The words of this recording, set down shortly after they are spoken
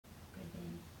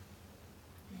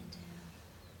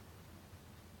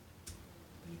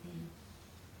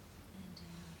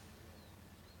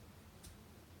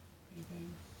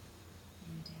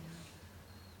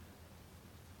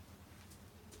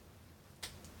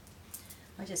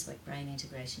I just work brain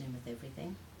integration in with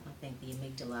everything. I think the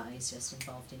amygdala is just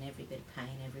involved in every bit of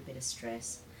pain, every bit of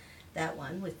stress. That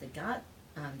one with the gut,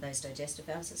 those digestive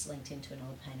valves, it's linked into an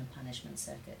old pain and punishment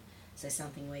circuit. So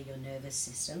something where your nervous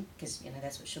system, because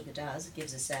that's what sugar does, it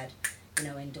gives us that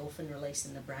endorphin release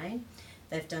in the brain.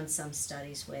 They've done some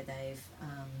studies where they've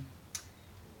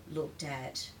looked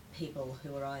at people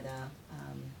who are either,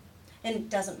 and it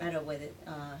doesn't matter whether,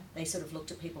 they sort of looked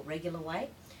at people regular weight,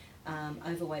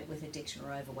 overweight with addiction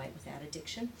or overweight without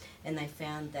addiction, and they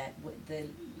found that the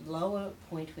lower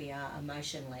point we are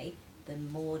emotionally, the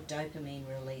more dopamine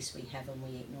release we have when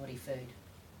we eat naughty food.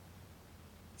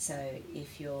 So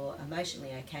if you're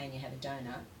emotionally okay and you have a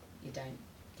donut, you don't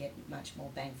get much more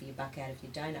bang for your buck out of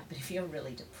your donut. But if you're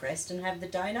really depressed and have the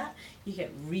donut, you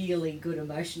get really good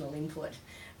emotional input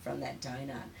from that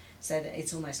donut. So that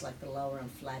it's almost like the lower and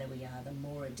flatter we are, the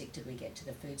more addicted we get to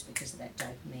the foods because of that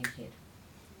dopamine hit,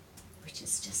 which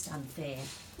is just unfair.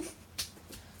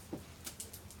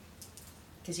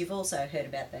 Because you've also heard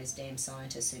about those damn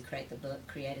scientists who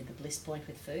created the bliss point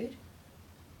with food.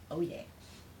 Oh yeah.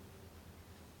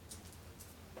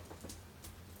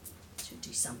 Should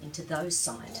do something to those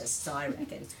scientists, I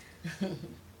reckon.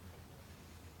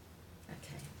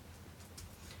 Okay.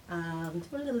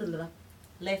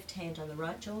 Left hand on the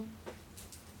right jaw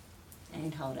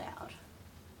and hold out.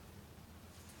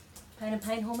 Pain and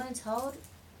pain hormones, hold.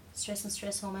 Stress and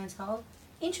stress hormones, hold.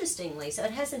 Interestingly, so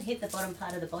it hasn't hit the bottom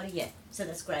part of the body yet, so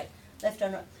that's great. Left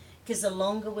on right, because the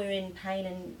longer we're in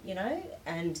pain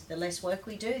and the less work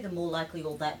we do, the more likely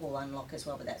all that will unlock as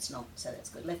well, but that's not, so that's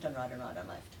good. Left on right and right on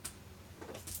left.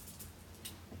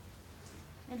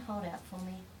 And hold out for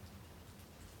me.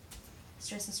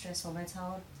 Stress and stress hormones,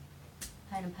 hold.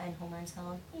 Pain and pain hormones,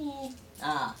 hold.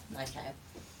 Ah, okay.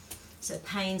 So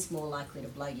pain's more likely to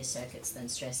blow your circuits than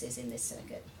stress is in this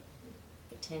circuit.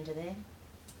 Get tender there.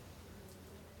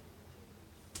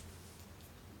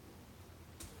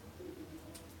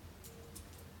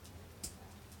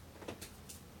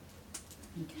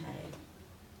 Okay.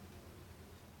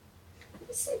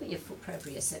 Let's see what your foot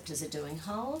proprioceptors are doing.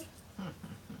 Hold.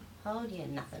 Hold, yeah,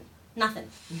 nothing. Nothing.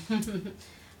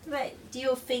 Right, do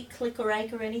your feet click or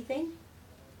ache or anything?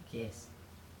 Yes.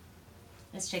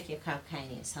 Let's check your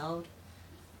calcaneus. Hold.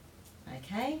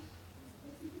 Okay.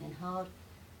 And hold.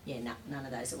 Yeah, no, none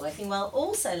of those are working well.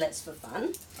 Also, let's, for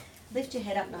fun, lift your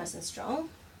head up nice and strong.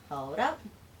 Hold up.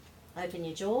 Open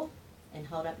your jaw and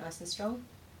hold up nice and strong.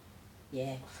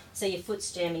 Yeah. So your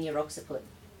foot's jamming your occiput.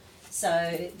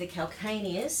 So the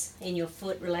calcaneus in your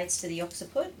foot relates to the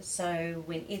occiput. So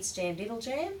when it's jammed, it'll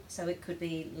jam. So it could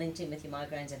be linked in with your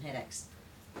migraines and headaches.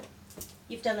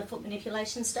 You've done the foot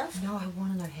manipulation stuff? No, I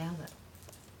want to know how that.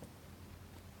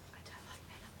 I don't like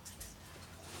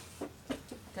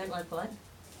that. Don't like what?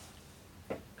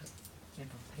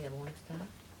 Remember peeling stuff?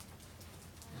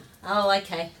 Oh,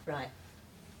 okay, right.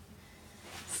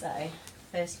 So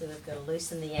firstly we've got to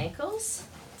loosen the ankles.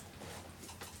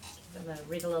 Give them a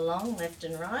wriggle along left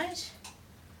and right.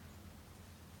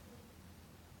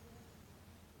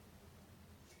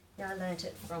 Yeah, I learnt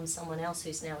it from someone else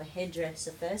who's now a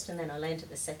hairdresser first, and then I learnt it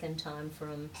the second time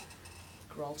from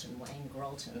Wayne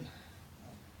Grolton.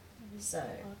 So,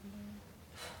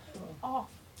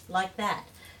 like that.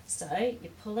 So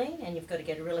you're pulling and you've got to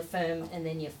get it really firm and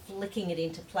then you're flicking it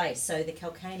into place. So the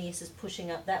calcaneus is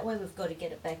pushing up that way, we've got to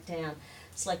get it back down.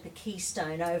 It's like the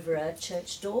keystone over a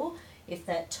church door. If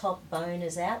that top bone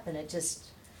is out, then it just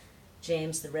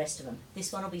jams the rest of them.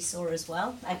 This one will be sore as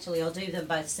well. Actually, I'll do them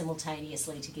both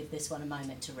simultaneously to give this one a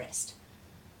moment to rest.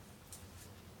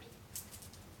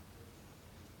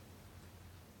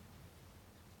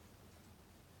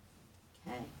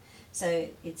 Okay, so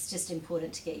it's just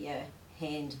important to get your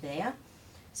hand there.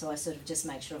 So I sort of just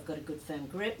make sure I've got a good firm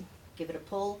grip, give it a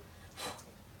pull,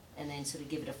 and then sort of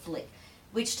give it a flick,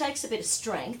 which takes a bit of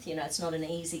strength. It's not an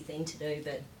easy thing to do,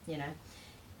 but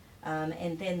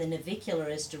and then the navicular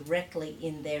is directly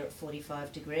in there at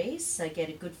 45 degrees, so get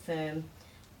a good firm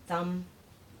thumb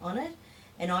on it.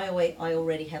 And I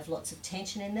already have lots of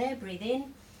tension in there. Breathe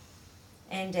in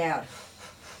and out.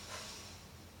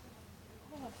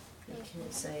 Okay,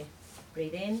 so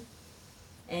breathe in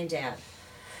and out.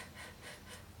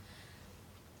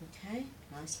 Okay,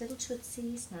 nice little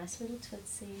tootsies, nice little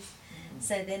tootsies.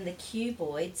 So then the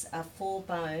cuboids are 4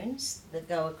 bones that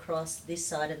go across this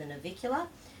side of the navicular.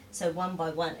 So one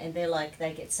by one, and they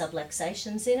get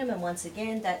subluxations in them, and once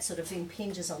again that sort of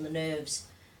impinges on the nerves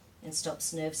and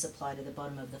stops nerve supply to the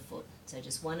bottom of the foot. So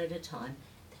just one at a time.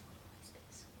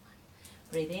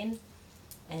 Breathe in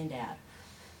and out.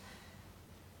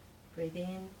 Breathe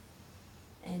in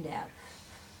and out.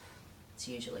 It's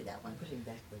usually that one. Put him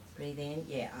backwards. Breathe in,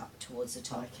 yeah, up towards the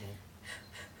top. Okay.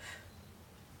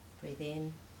 Breathe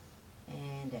in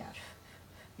and out.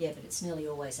 Yeah, but it's nearly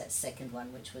always that second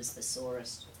one, which was the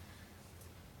sorest.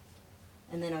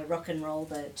 And then I rock and roll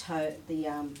the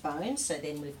bones, so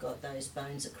then we've got those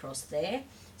bones across there.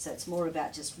 So it's more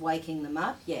about just waking them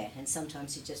up, yeah, and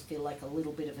sometimes you just feel like a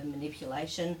little bit of a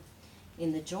manipulation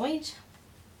in the joint.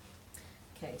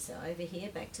 Okay, so over here,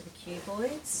 back to the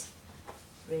cuboids.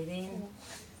 Breathe in.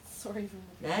 Sorry for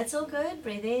That's all good.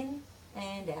 Breathe in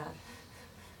and out.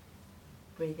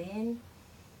 Breathe in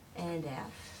and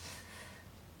out.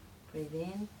 Breathe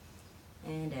in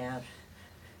and out.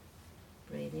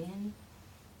 Breathe in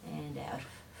and out.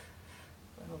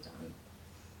 Well done.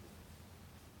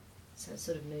 So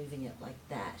sort of moving it like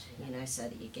that, you know, so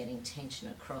that you're getting tension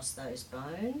across those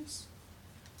bones.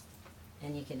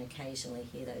 And you can occasionally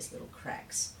hear those little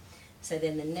cracks. So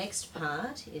then the next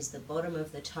part is the bottom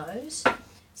of the toes.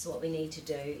 So what we need to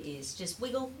do is just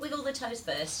wiggle the toes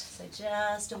first. So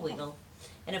just a wiggle.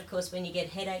 And of course when you get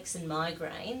headaches and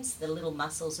migraines, the little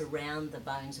muscles around the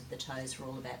bones of the toes are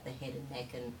all about the head and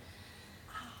neck, and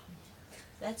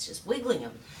that's just wiggling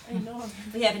them. I know.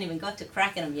 We haven't even got to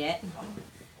cracking them yet.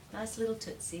 Nice little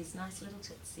tootsies, nice little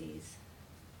tootsies.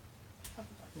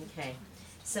 Okay.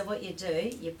 So what you do,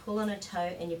 you pull on a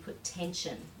toe and you put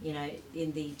tension, you know,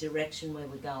 in the direction where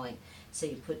we're going. So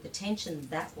you put the tension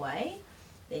that way,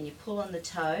 then you pull on the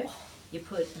toe, you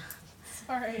put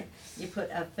Sorry. you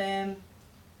put a firm,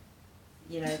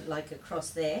 you know, like across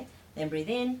there, then breathe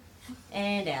in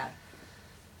and out.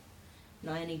 And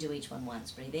I only do each one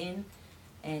once. Breathe in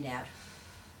and out.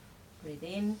 Breathe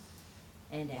in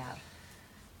and out.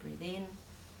 Breathe in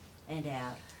and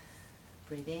out.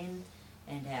 Breathe in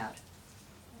and out.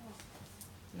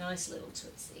 Nice little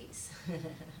tootsies.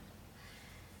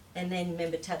 And then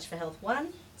remember Touch for Health 1.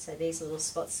 So these little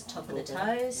spots at the top of the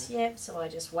toes. Yep, so I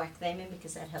just whack them in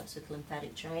because that helps with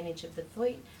lymphatic drainage of the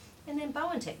feet. And then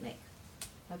Bowen technique.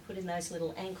 I put in those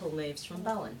little ankle moves from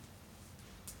Bowen.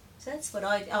 So that's what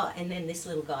and then this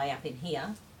little guy up in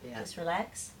here. Yeah. Just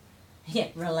relax. Yeah,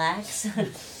 relax.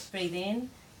 Breathe in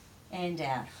and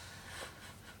out.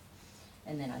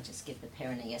 And then I just give the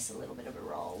perineus a little bit of a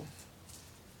roll.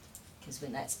 Because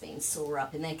when that's been sore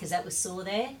up in there, because that was sore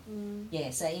there, yeah,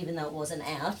 so even though it wasn't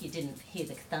out, you didn't hear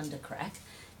the thunder crack,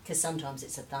 because sometimes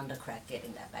it's a thunder crack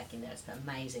getting that back in there. It's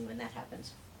amazing when that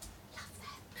happens.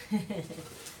 Love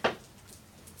that.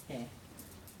 Yeah.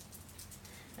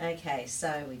 Okay,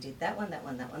 so we did that one, that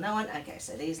one, that one, that one. Okay,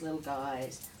 so these little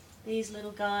guys,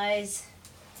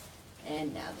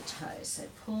 and now the toes. So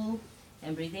pull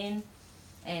and breathe in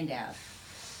and out.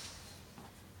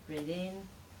 Breathe in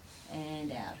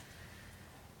and out.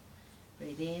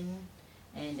 Breathe in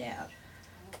and out.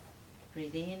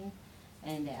 Breathe in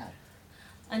and out.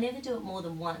 I never do it more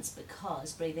than once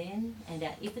because breathe in and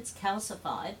out. If it's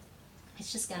calcified,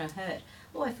 it's just going to hurt.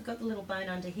 Oh, I forgot the little bone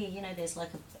under here. You know, there's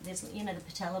you know the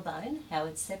patella bone, how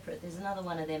it's separate. There's another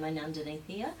one of them underneath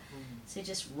here. So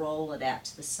just roll it out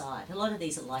to the side. A lot of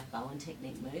these are like Bowen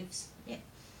technique moves. Yeah.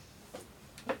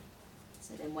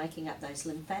 So then waking up those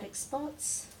lymphatic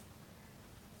spots.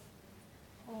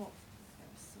 Oh.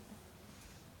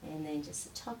 And then just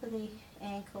the top of the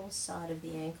ankle, side of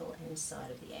the ankle, and side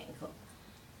of the ankle.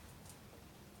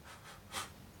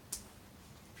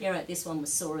 Yeah, right, this one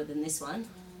was sorer than this one.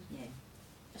 Yeah.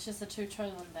 It's just the two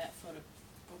toes on that foot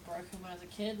were broken when I was a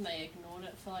kid, and they ignored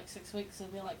it for like 6 weeks, so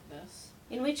they're like this.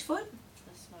 In which foot?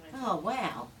 This one. Oh,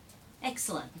 wow.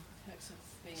 Excellent. Perks of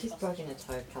being She's possible. broken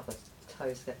her a couple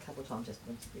of times just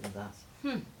when she's been with us.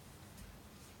 Yeah,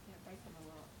 break them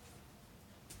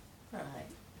a lot. Right.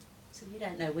 So you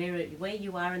don't know where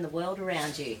you are in the world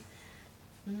around you.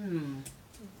 Very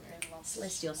lost.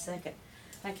 Celestial circuit.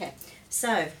 Okay,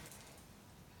 so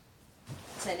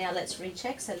now let's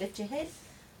recheck. So lift your head,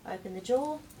 open the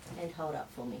jaw, and hold up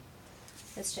for me.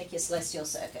 Let's check your celestial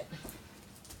circuit.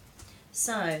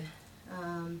 So,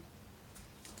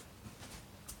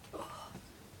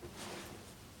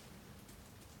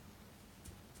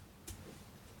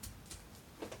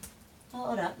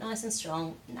 hold up, nice and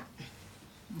strong. No.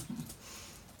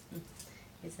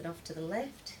 Is it off to the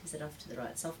left? Is it off to the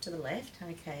right? It's off to the left.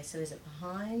 Okay, so is it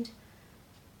behind?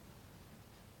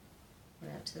 Or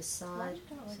out to the Why side? do you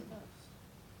do it like this?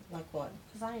 Like what?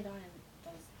 Because iodine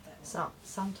does that. one.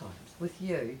 Sometimes with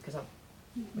you, because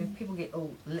when people get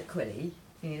all liquidy,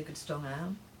 you need a good strong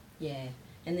arm. Yeah,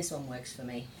 and this one works for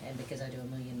me, and because I do a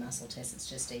million muscle tests, it's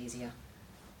just easier.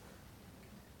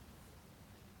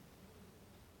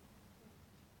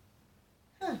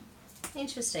 Huh,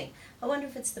 interesting. I wonder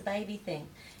if it's the baby thing.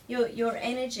 Your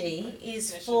energy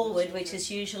is forward, which is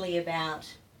usually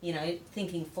about you know,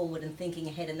 thinking forward and thinking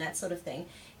ahead and that sort of thing.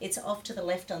 It's off to the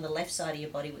left on the left side of your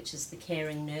body, which is the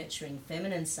caring, nurturing,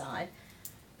 feminine side.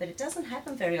 But it doesn't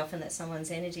happen very often that someone's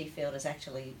energy field is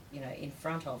actually, you know, in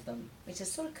front of them, which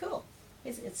is sort of cool.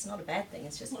 It's not a bad thing,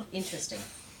 it's just interesting.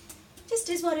 Just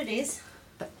is what it is.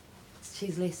 But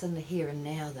she's less in the here and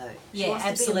now, though. She Yeah, wants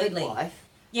absolutely. To be a midwife.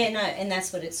 Yeah, no, and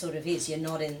that's what it sort of is. You're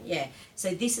not in, yeah.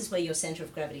 So this is where your centre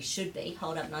of gravity should be.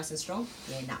 Hold up nice and strong.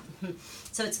 Yeah, no.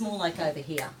 So it's more like over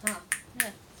here. Ah, yeah.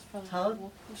 It's probably Hold.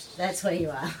 more- That's where you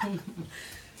are.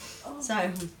 Oh, So,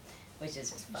 which is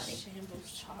just funny.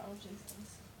 shambles child,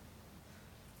 Jesus.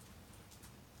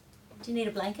 Do you need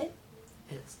a blanket?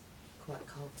 It's quite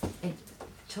cold. And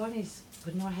Chinese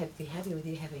would not be happy with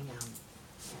you having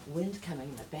wind coming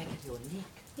in the back of your neck.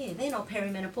 Yeah, they're not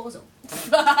perimenopausal.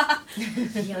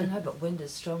 Yeah, I know, but wind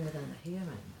is stronger than the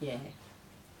human. Yeah.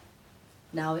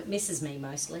 No, it misses me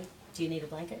mostly. Do you need a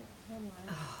blanket? Anyway,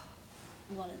 Oh,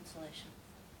 what insulation?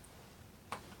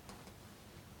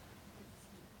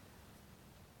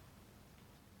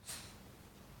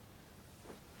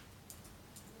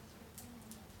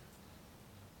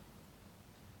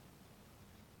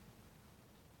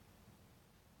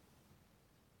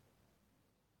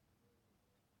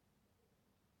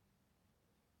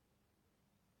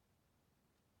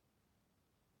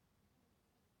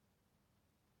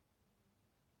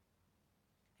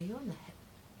 are you on the hip?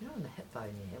 You're on the hip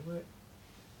bone there. Where?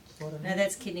 Bottom. No,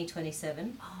 that's kidney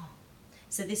 27. Oh,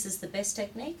 So this is the best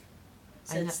technique.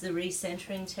 So And it's the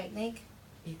recentering technique.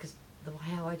 yeah, because the way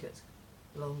how I do it's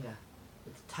longer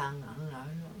with the tongue. I don't know.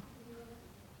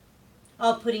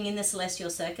 Oh, putting in the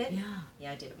celestial circuit? Yeah.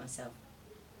 Yeah, I did it myself.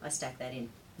 I stacked that in.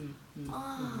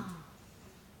 Ah.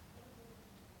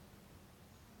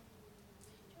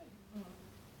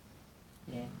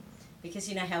 Yeah. Because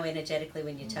you know how energetically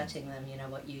when you're touching them, you know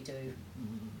what you do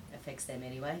affects them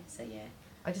anyway. So yeah.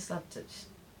 I just love to.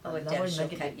 I worked love out a when they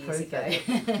shortcut get years proof ago.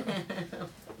 of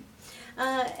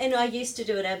it. And I used to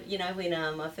do it, you know, when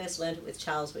I first learned it with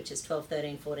Charles, which is 12,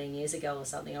 13, 14 years ago or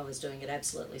something, I was doing it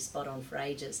absolutely spot on for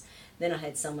ages. Then I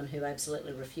had someone who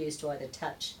absolutely refused to either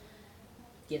touch,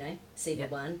 you know,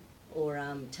 CV1 or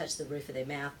touch the roof of their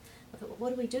mouth. I thought, well, what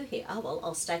do we do here? Oh, well,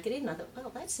 I'll stack it in. I thought,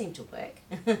 well, that seemed to work.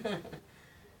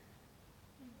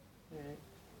 Right.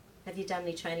 Have you done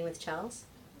any training with Charles?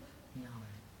 No.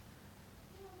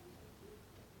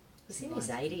 He's in his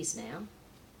 80s now,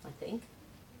 I think.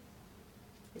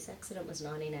 His accident was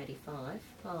 1985.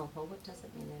 Oh, well, what does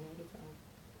it mean then, 85?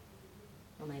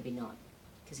 Or maybe not,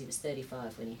 because he was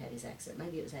 35 when he had his accident.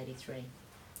 Maybe it was 83.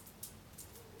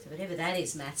 So whatever that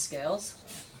is, maths girls.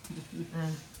 I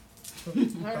only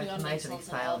got Both an majorly excellence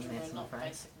in failed algebra, maths, I'm not afraid.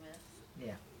 basic math.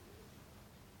 Yeah.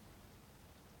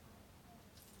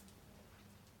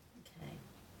 Okay.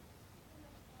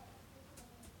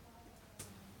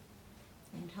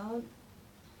 And hold.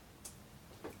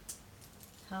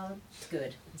 Hold.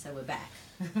 Good. So we're back.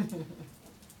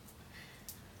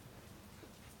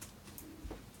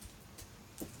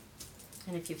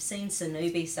 And if you've seen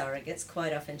Sanubi surrogates,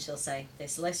 quite often she'll say their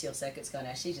celestial circuit's gone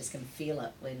out. She just can feel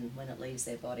it when it leaves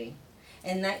their body.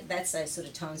 And that's those sort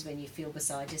of times when you feel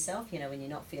beside yourself, you know, when you're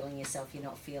not feeling yourself, you're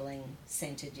not feeling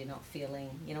centered, you're not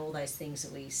feeling, you know, all those things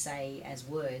that we say as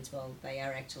words, well, they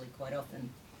are actually quite often,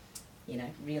 you know,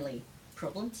 really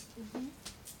problems.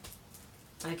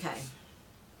 Okay.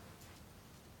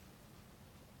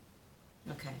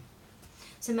 Okay.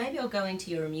 So maybe I'll go into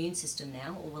your immune system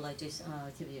now, or will I do,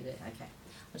 okay.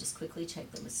 I'll just quickly check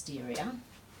the listeria.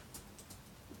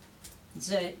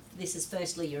 So this is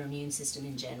firstly your immune system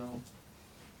in general.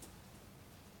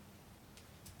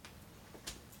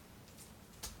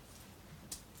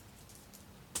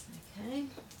 Okay.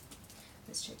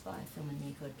 Let's check biofilm and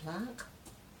mucoid plaque.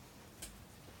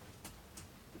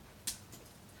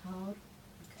 Hold.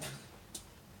 Okay.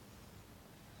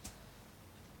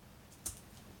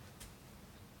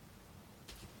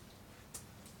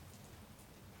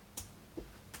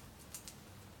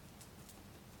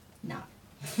 No.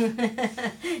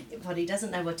 Your body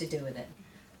doesn't know what to do with it.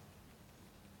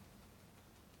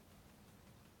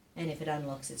 And if it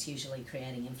unlocks, it's usually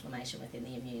creating inflammation within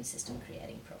the immune system,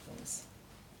 creating problems.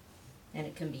 And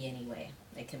it can be anywhere.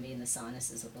 It can be in the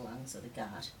sinuses or the lungs or the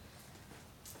gut,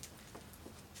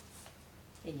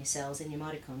 in your cells, in your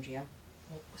mitochondria.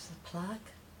 What was the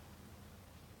plaque?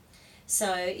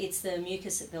 So it's the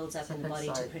mucus that builds up So in the body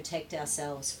to inside. protect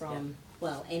ourselves from,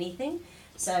 well, anything.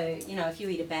 So, you know, if you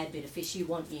eat a bad bit of fish, you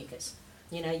want mucus.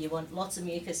 You know, you want lots of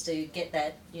mucus to get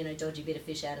that, you know, dodgy bit of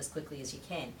fish out as quickly as you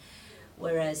can.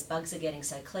 Whereas bugs are getting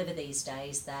so clever these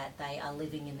days that they are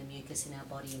living in the mucus in our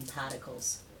body in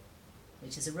particles,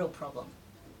 which is a real problem.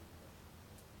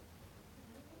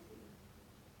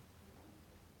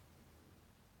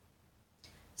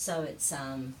 So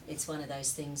it's one of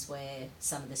those things where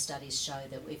some of the studies show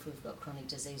that if we've got chronic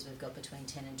disease, we've got between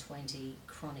 10 and 20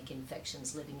 chronic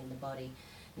infections living in the body,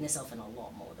 and there's often a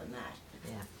lot more than that.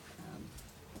 Yeah.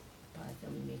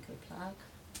 Biofilm mucoplaque.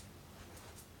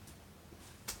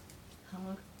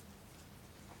 Oh.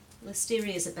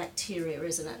 Listeria is a bacteria,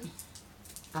 isn't it?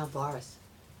 Virus,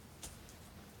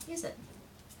 Is it?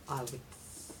 I would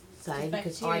say, The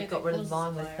because bacteria I got that rid of causes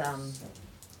mine the with virus.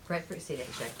 grapefruit seed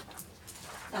extract.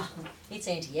 Oh, it's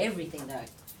anti-everything though.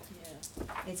 Yeah.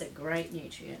 It's a great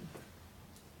nutrient.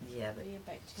 Yeah, but Be a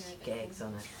bacteria that gags causes-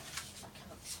 on it. I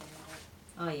can't stand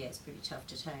it. Oh yeah, it's pretty tough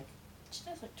to take. She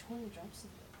does like 20 drops of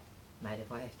it. Mate,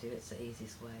 if I have to, it's the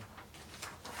easiest way.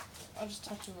 I'll just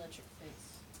touch an allergic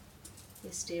face.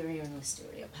 Listeria and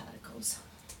listeria particles.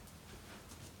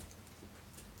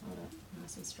 Hold up,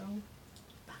 nice and strong.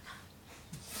 Bugger.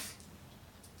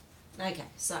 Okay,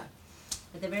 so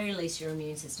at the very least, your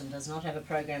immune system does not have a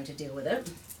program to deal with it.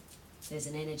 There's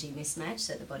an energy mismatch,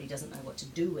 so the body doesn't know what to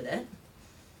do with it.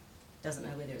 Doesn't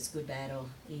know whether it's good, bad, or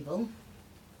evil.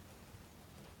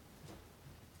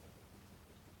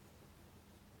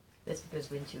 That's because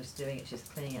when she was doing it, she was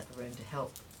cleaning out the room to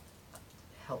help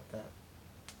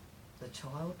the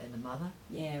child and the mother.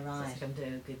 Yeah, So right. it's like I'm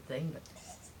doing a good thing, but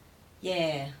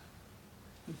Yeah.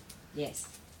 Yes.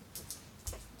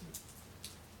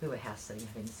 we were house sitting,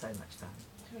 having so much fun.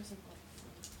 There was a lot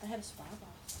of fun. They had a spa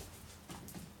bath.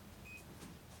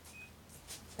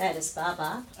 They had a spa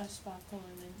bath. A spa pool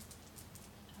and then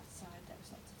outside, that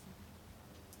was lots of fun.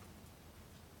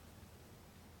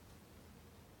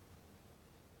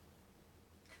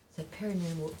 So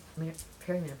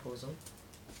perimenopausal,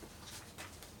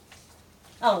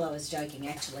 Oh, I was joking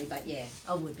actually, but yeah,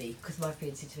 I would be. because my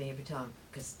friend said to me every time,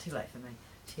 because it's too late for me,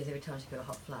 she goes, every time she got a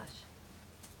hot flush,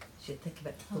 she'd think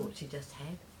about the Oh. thought she just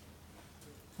had,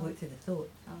 work through the thought.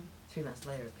 Oh, 3 months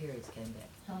later, her periods came back.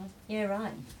 oh. Yeah,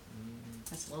 right. Mm.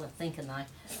 That's a lot of thinking though.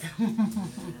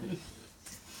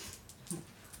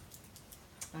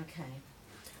 Okay.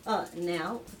 Oh,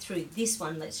 now through this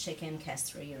one, let's check MCAS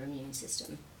through your immune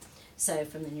system. So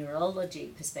from the neurology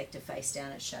perspective, face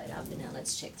down, it showed up, and now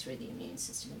let's check through the immune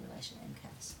system in relation to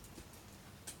MCAS.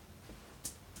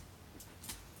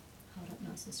 Hold up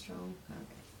nice and strong.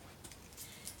 Okay.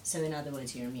 So in other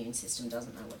words, your immune system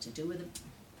doesn't know what to do with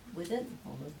it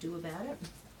or what to do about it.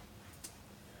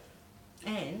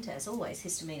 And as always,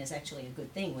 histamine is actually a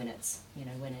good thing when it's,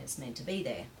 when it's meant to be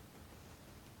there.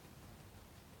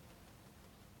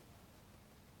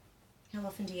 How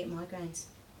often do you get migraines?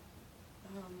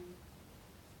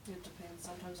 It depends.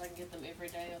 Sometimes I can get them every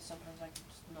day, or sometimes I can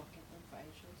just not get them for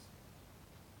ages.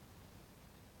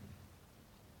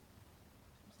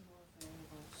 There's a lot of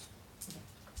variables.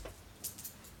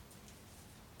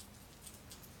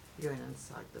 You're an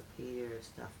encyclopedia of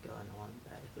stuff going on,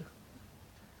 babe.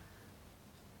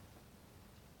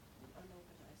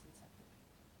 Unorganized encyclopedia.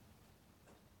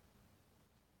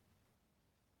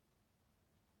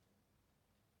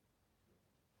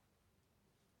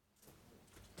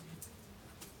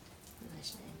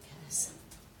 Relation to MCAS.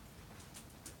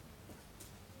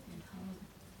 And hold.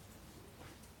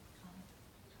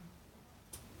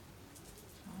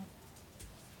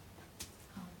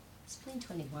 It's been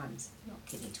 21s, not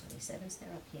kidding, 27s, they're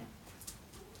up here.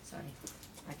 Sorry.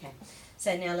 Okay,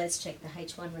 so now let's check the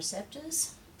H1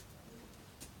 receptors.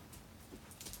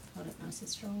 Hold it nice and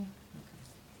strong.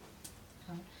 Okay.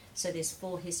 Hold. So there's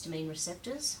 4 histamine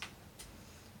receptors,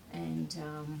 and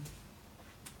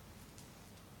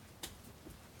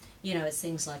it's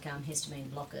things like histamine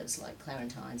blockers, like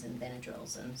clarentines and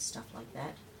Benadryls and stuff like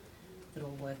that all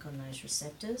work on those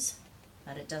receptors.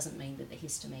 But it doesn't mean that the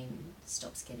histamine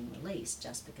stops getting released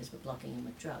just because we're blocking them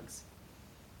with drugs.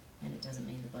 And it doesn't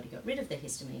mean the body got rid of the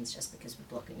histamines just because we're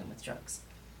blocking them with drugs.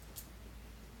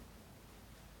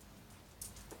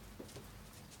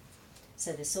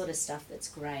 So the sort of stuff that's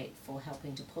great for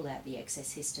helping to pull out the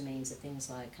excess histamines are things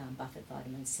like buffered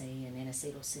vitamin C and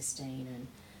N-acetylcysteine and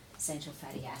essential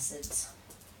fatty acids.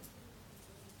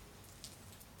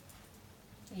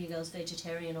 Are you girls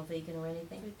vegetarian or vegan or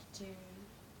anything? Vegetarian.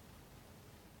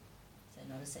 So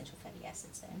not essential fatty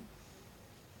acids then.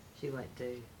 She won't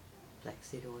do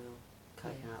flaxseed oil,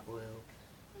 coconut oil.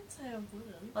 I'd say I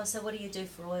wouldn't. Oh, so what do you do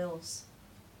for oils?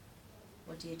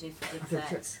 What do you do for good Good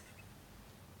fats?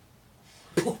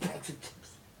 Poor bags of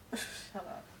chips. Shut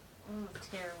up. I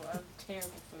have terrible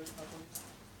food problems.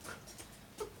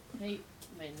 I hate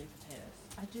mainly potatoes.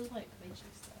 I do like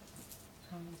veggies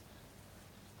though.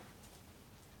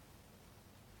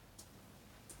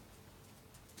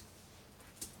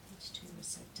 H2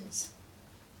 receptors.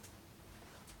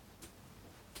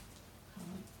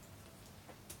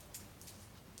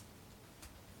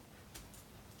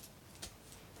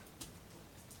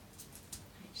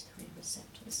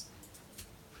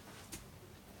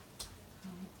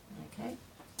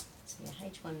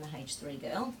 H1 and a H3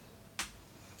 girl.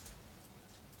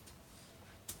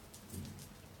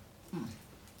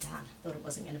 Darn, thought it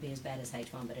wasn't going to be as bad as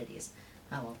H1, but it is.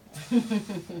 Oh well.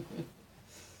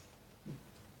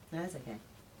 No, that's okay.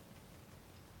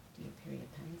 Do your period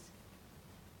pains?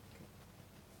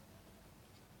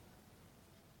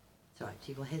 It's alright,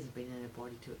 Jiggle hasn't been in her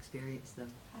body to experience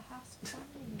them.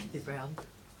 They're brown.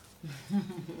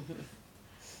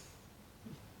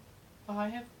 I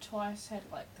have twice had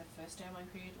like the first day of my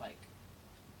period like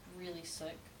really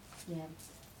sick. Yeah.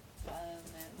 Other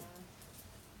than that, no.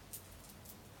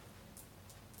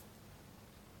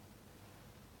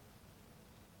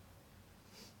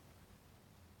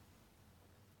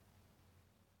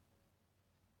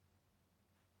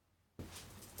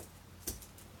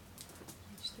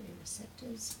 H3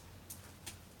 receptors.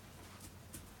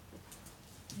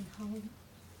 And hold.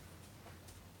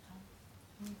 Hold.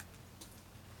 Hold.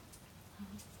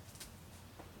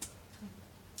 Hold.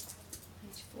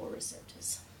 H4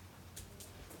 receptors.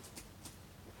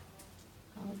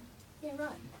 Hold. Yeah,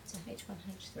 right. So H1,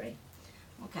 H3.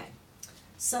 Okay.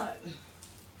 So.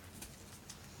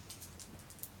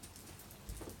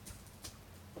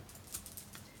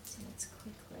 So let's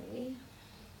quickly.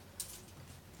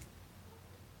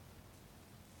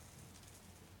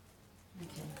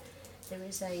 Okay. There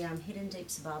is a hidden deep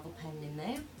survival pattern in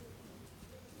there,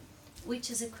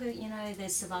 which is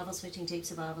there's survival switching, deep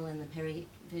survival in the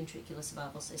periventricular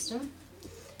survival system.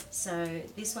 So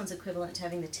this one's equivalent to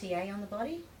having the TA on the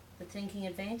body, the thinking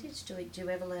advantage. Do you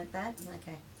ever learn that?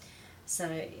 Okay.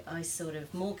 So I sort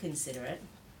of more consider it,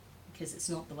 because it's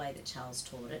not the way that Charles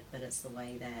taught it, but it's the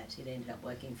way that it ended up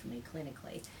working for me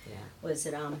clinically. Yeah. Was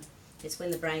that it's when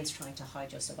the brain's trying to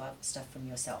hide your survival stuff from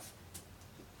yourself.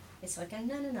 It's like,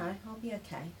 no, I'll be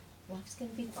okay. Life's going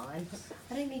to be fine.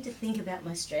 I don't need to think about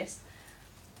my stress.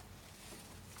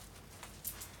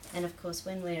 And of course,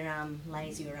 when we're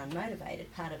lazy or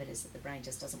unmotivated, part of it is that the brain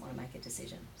just doesn't want to make a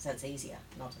decision. So it's easier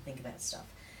not to think about stuff.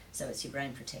 So it's your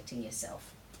brain protecting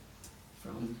yourself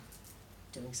from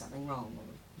doing something wrong, or.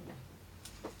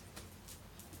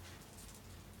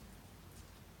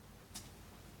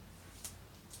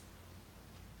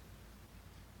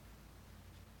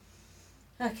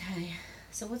 Okay,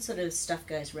 so what sort of stuff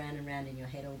goes round and round in your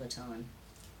head all the time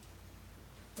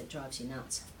that drives you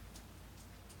nuts?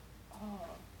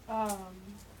 Lots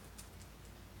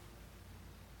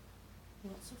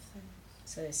of things.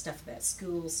 So stuff about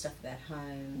school, stuff about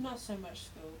home. Not so much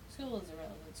school. School is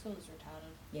irrelevant. School is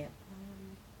retarded. Yeah.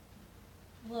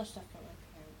 A lot of stuff about my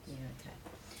parents. Yeah, okay.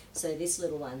 So this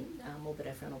little one,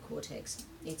 orbitofrontal cortex,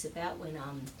 it's about when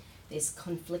there's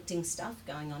conflicting stuff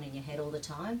going on in your head all the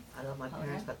time. I love my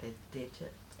parents, but they're dead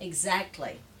shit.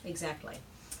 Exactly.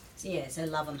 So yeah, so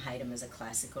love them, hate them is a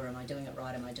classic, or am I doing it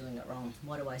right, am I doing it wrong?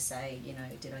 What do I say,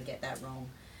 did I get that wrong?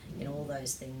 All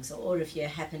those things. Or if you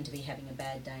happen to be having a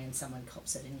bad day and someone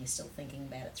cops it and you're still thinking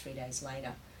about it 3 days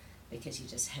later because you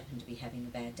just happen to be having a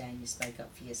bad day and you spoke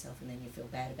up for yourself and then you feel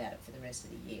bad about it for the rest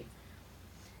of the year.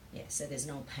 Yeah, so there's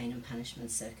an old pain and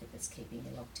punishment circuit that's keeping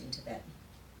you locked into that.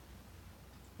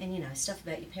 And stuff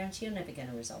about your parents, you're never going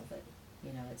to resolve it.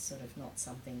 It's sort of not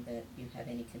something that you have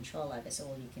any control over, so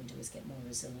all you can do is get more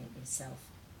resilient yourself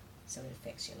so it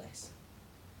affects you less.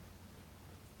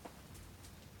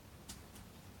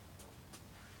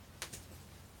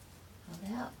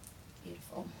 Hold out.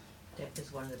 Beautiful. That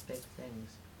is one of the big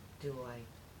things. Do I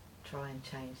try and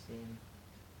change them?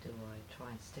 Do I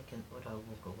try and stick in, or do I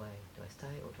walk away? Do I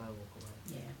stay or do I walk away?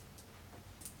 Yeah.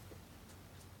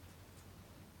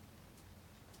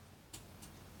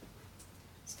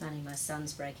 It's funny, my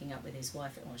son's breaking up with his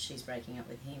wife, or she's breaking up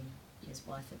with him, his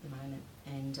wife at the moment,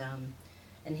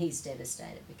 and he's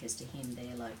devastated because to him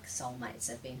they're like soulmates.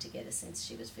 They've been together since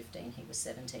she was 15, he was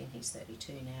 17, he's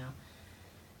 32 now.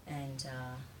 And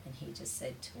he just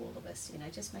said to all of us,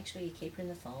 just make sure you keep her in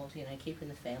the fold, keep her in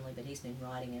the family. But he's been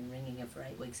writing and ringing her for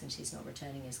 8 weeks and she's not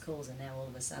returning his calls, and now all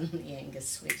of a sudden the anger's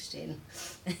switched in.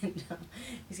 And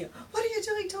he's going, what are you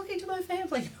doing talking to my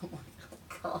family? And I'm like, oh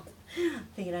God. I'm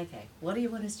thinking, okay, what do you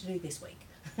want us to do this week?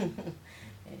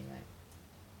 Anyway,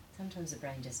 sometimes the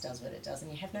brain just does what it does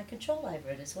and you have no control over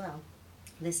it as well.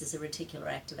 This is a reticular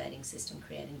activating system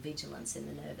creating vigilance in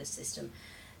the nervous system.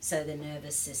 So the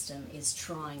nervous system is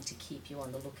trying to keep you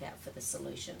on the lookout for the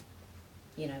solution.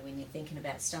 When you're thinking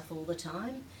about stuff all the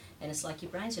time, and it's like your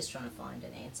brain's just trying to find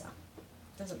an answer.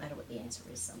 Doesn't matter what the answer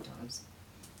is sometimes.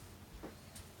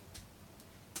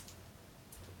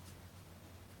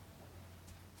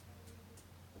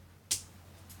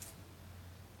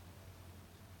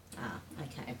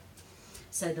 Okay.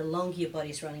 So the longer your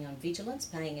body's running on vigilance,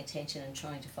 paying attention and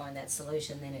trying to find that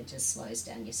solution, then it just slows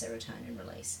down your serotonin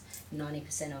release.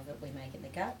 90% of it we make in the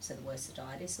gut, so the worse the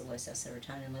diet is, the worse our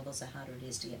serotonin levels, the harder it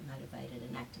is to get motivated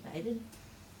and activated.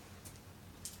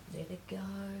 Let it go.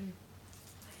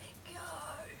 Let it go.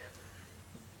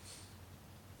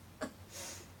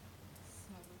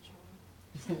 So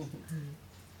mature.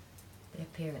 Their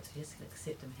parents just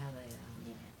accept them how they are.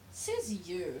 Yeah. Says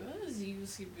you. As you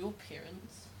see your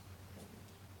parents.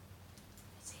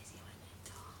 It's easy when they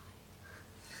die.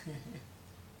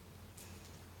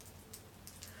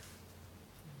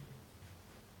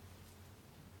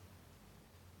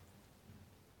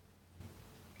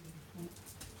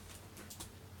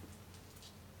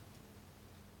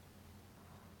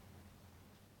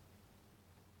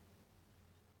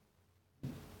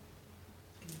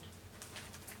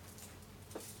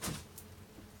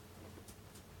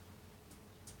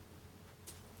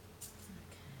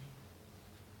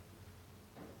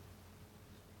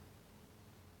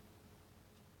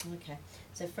 Okay,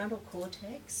 so frontal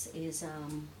cortex is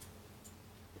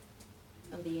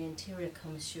the anterior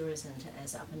commissure isn't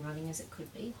as up and running as it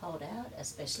could be. Hold out,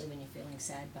 especially when you're feeling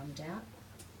sad, bummed out,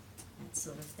 that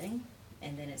sort of thing.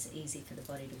 And then it's easy for the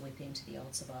body to whip into the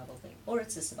old survival thing. Or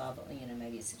it's a survival,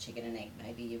 maybe it's a chicken and egg.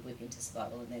 Maybe you whip into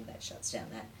survival and then that shuts down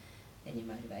that. Then your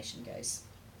motivation goes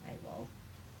AWOL.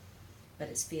 But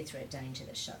it's fear, threat, danger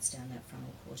that shuts down that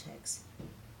frontal cortex,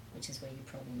 which is where you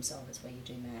problem solve, it's where you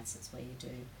do maths, it's where you do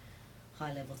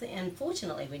high level things. And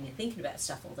fortunately, when you're thinking about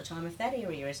stuff all the time, if that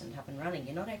area isn't up and running,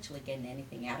 you're not actually getting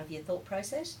anything out of your thought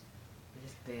process. You're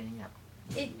just burning up.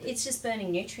 It's just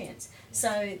burning nutrients. Yeah.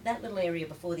 So that little area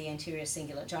before the anterior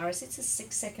cingulate gyrus, it's a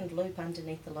 6-second loop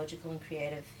underneath the logical and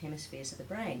creative hemispheres of the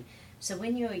brain. So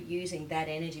when you're using that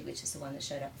energy, which is the one that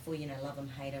showed up before, love them,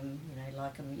 hate them,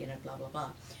 like them, blah, blah,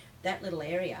 blah, that little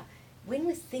area, when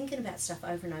we're thinking about stuff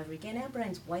over and over again, our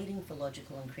brain's waiting for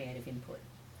logical and creative input.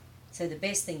 So the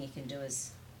best thing you can do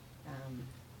is,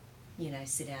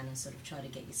 sit down and sort of try to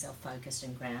get yourself focused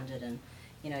and grounded and,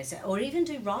 or even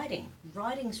do writing.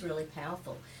 Writing's really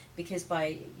powerful because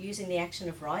by using the action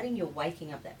of writing, you're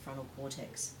waking up that frontal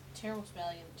cortex. Terrible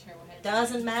spelling and terrible handwriting.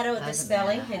 Doesn't matter with the Doesn't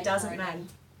spelling, matter. it doesn't Hate matter.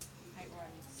 Hate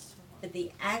writing so much. But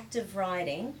the act of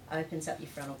writing opens up your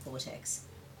frontal cortex.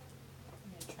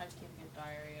 Yeah, tried keeping a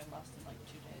diary. I lasted like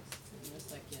 2 days. And it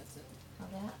was like, yeah, that's it.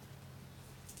 Hold out.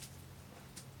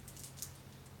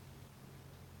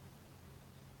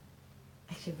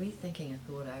 Actually, rethinking a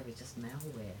thought over is just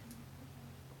malware,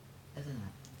 isn't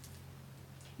it?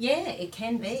 Yeah, it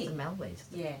can It's just be. a malware,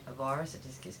 just Yeah. a virus that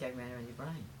just keeps going around your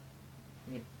brain.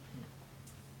 And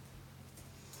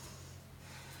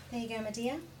There you go, my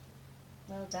dear.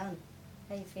 Well done.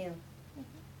 How you feel?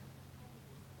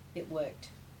 It worked.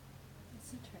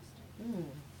 It's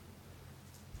interesting.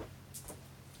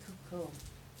 Cool, cool.